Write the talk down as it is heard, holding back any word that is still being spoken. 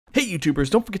Hey YouTubers,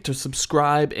 don't forget to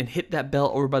subscribe and hit that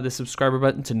bell over by the subscriber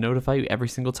button to notify you every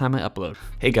single time I upload.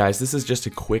 Hey guys, this is just a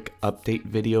quick update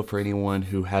video for anyone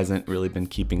who hasn't really been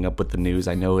keeping up with the news.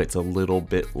 I know it's a little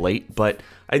bit late, but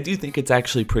I do think it's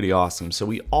actually pretty awesome. So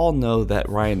we all know that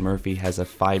Ryan Murphy has a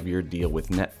 5-year deal with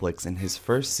Netflix, and his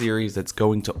first series that's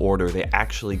going to order, they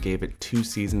actually gave it 2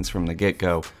 seasons from the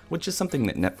get-go, which is something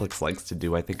that Netflix likes to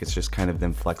do. I think it's just kind of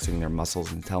them flexing their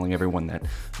muscles and telling everyone that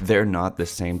they're not the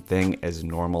same thing as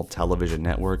normal television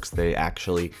networks. They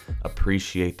actually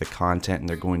appreciate the content and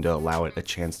they're going to allow it a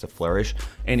chance to flourish.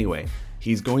 Anyway,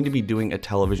 he's going to be doing a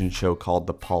television show called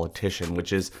The Politician,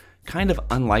 which is kind of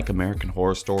unlike American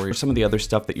Horror Story or some of the other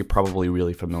stuff that you're probably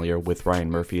really familiar with Ryan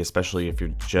Murphy, especially if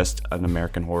you're just an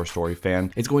American Horror Story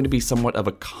fan. It's going to be somewhat of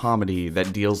a comedy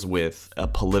that deals with a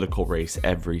political race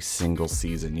every single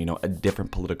season, you know, a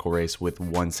different political race with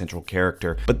one central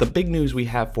character. But the big news we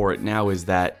have for it now is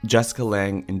that Jessica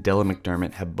Lange and Dylan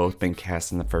McDermott have both been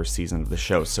cast in the first season of the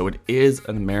show. So it is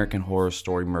an American Horror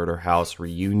Story Murder House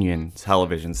reunion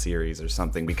television series or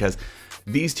something, because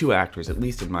these two actors, at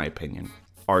least in my opinion,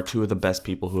 are two of the best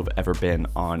people who have ever been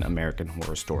on American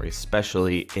Horror Story,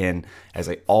 especially in, as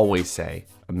I always say,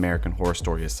 American Horror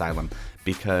Story Asylum,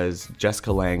 because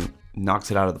Jessica Lange knocks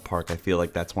it out of the park. I feel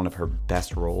like that's one of her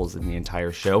best roles in the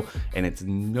entire show, and it's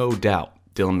no doubt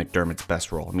Dylan McDermott's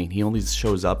best role. I mean, he only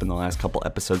shows up in the last couple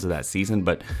episodes of that season,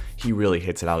 but he really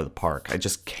hits it out of the park. I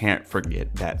just can't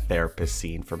forget that therapist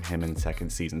scene from him in the second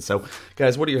season. So,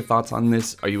 guys, what are your thoughts on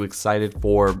this? Are you excited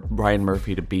for Ryan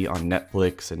Murphy to be on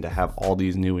Netflix and to have all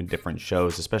these new and different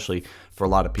shows? Especially for a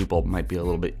lot of people, it might be a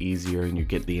little bit easier and you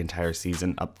get the entire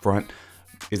season up front.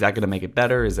 Is that going to make it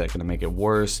better? Is that going to make it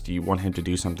worse? Do you want him to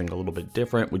do something a little bit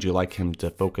different? Would you like him to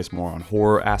focus more on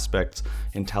horror aspects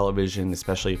in television,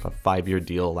 especially if a 5-year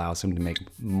deal allows him to make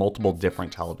multiple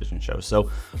different television shows?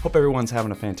 So, hope everyone's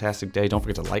having a fantastic day. Don't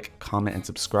forget to like, comment, and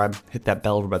subscribe. Hit that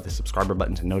bell over by the subscriber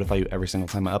button to notify you every single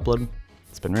time I upload.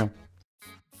 It's been real.